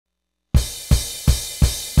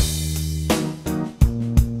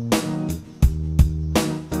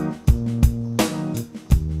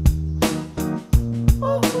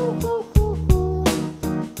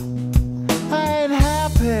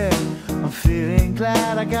feeling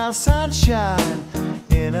glad I got sunshine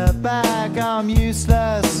in a bag. I'm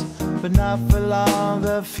useless, but not for long.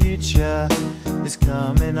 The future is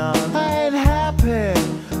coming on. I ain't happy.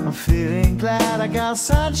 I'm feeling glad I got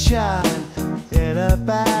sunshine in a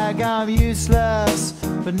bag. I'm useless,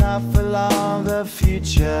 but not for long. The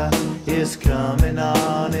future is coming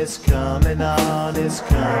on. It's coming on. It's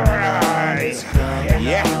coming on. It's coming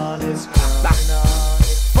on. It's coming on.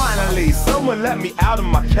 Finally, someone let me out of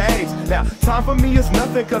my cage. Now, time for me is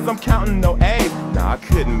nothing cause I'm counting no A's. Nah, I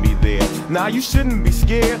couldn't be there. Nah, you shouldn't be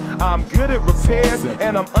scared. I'm good at repairs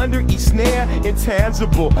and I'm under each snare.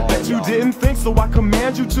 Intangible, that you didn't think, so I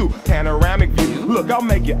command you to. Panoramic view, look, I'll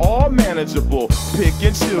make it all manageable. Pick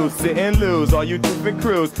and choose, sit and lose, all you different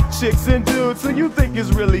crews. Chicks and dudes who you think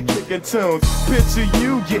is really kicking tunes. Picture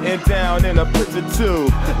you getting down in a picture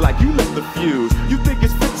tube, like you lit the fuse. You think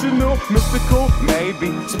it's fictional, mystical,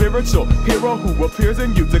 maybe spiritual hero who appears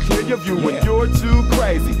in you to clear your view when you're too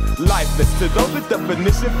crazy. Lifeless to those, the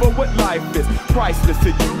definition for what life is. Priceless to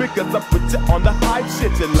you because I put you on the hype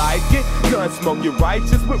shit. You like it? Gun smoke, you're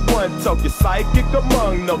righteous with one toke. You're psychic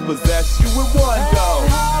among no possess you with one go.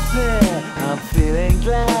 I'm feeling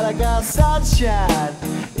glad I got sunshine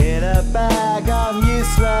in a bag. I'm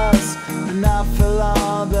useless, but not for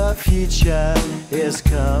long. The future is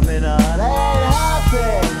coming on. Ain't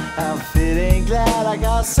happy. I'm feeling glad I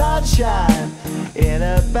got sunshine in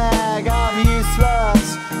a bag. I'm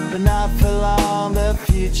useless, but not for long. The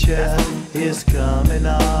future is coming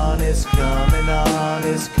on. It's coming on.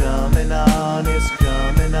 It's coming on. It's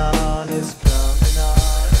coming on. It's coming on.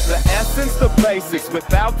 The essence, the basics,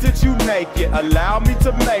 without it you naked. Allow me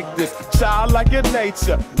to make this childlike in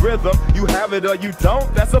nature. Rhythm, you have it or you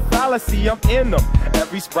don't, that's a fallacy, I'm in them.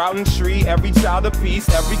 Every sprouting tree, every child of peace,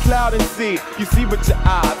 every cloud and sea. You see with your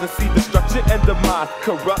eyes and see destruction and demise.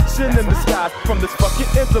 Corruption in the skies from this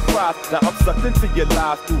fucking enterprise. Now I'm sucked into your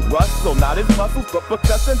lives through rust, so not as muscles but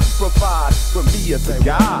percussion to provide for me as a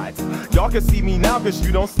guide. Y'all can see me now cause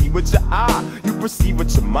you don't see with your eye. You perceive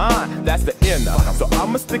with your mind, that's the inner. So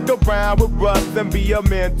I'ma stick around with Russ and be a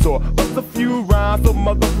mentor. Bust a few rhymes so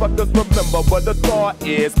motherfuckers remember what the thought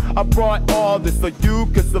is. I brought all this so you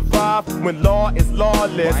can survive when law is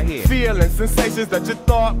lawless. Feeling sensations that you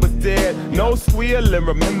thought was dead. No squealing,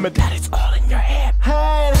 remember that it's all in your head.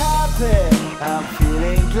 I ain't happy. I'm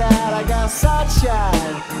feeling glad I got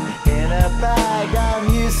sunshine in a bag.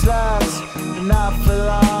 I'm useless, but not for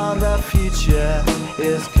long. The future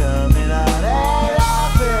is coming on. Ain't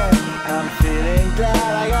happy. I'm feeling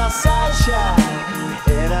glad I got sunshine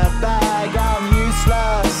in a bag. I'm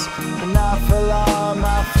useless, but not for long.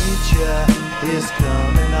 My future is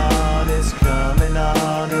coming on. It's coming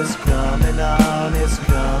on. It's coming on. It's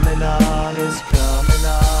coming on. It's coming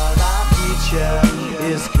on. My future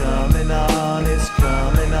is coming on. It's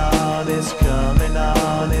coming on. It's coming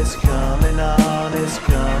on. It's coming on. It's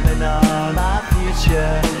coming on. My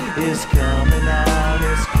future is coming on.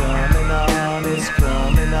 It's coming on. It's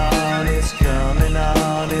coming on. It's coming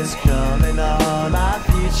on. It's coming on. My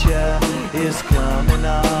future is coming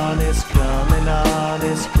on. It's coming on.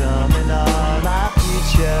 It's coming on. My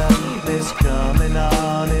future is coming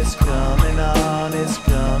on. It's